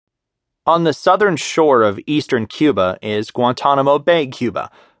On the southern shore of eastern Cuba is Guantanamo Bay, Cuba,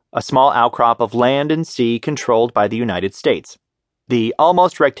 a small outcrop of land and sea controlled by the United States. The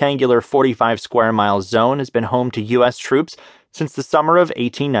almost rectangular 45-square-mile zone has been home to U.S. troops since the summer of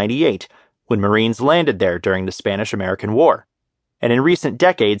 1898, when Marines landed there during the Spanish-American War. And in recent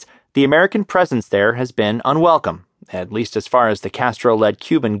decades, the American presence there has been unwelcome, at least as far as the Castro-led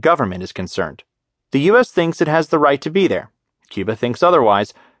Cuban government is concerned. The U.S. thinks it has the right to be there. Cuba thinks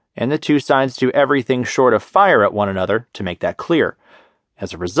otherwise, and the two sides do everything short of fire at one another to make that clear.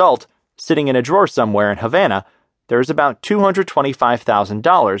 As a result, sitting in a drawer somewhere in Havana, there is about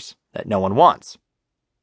 $225,000 that no one wants.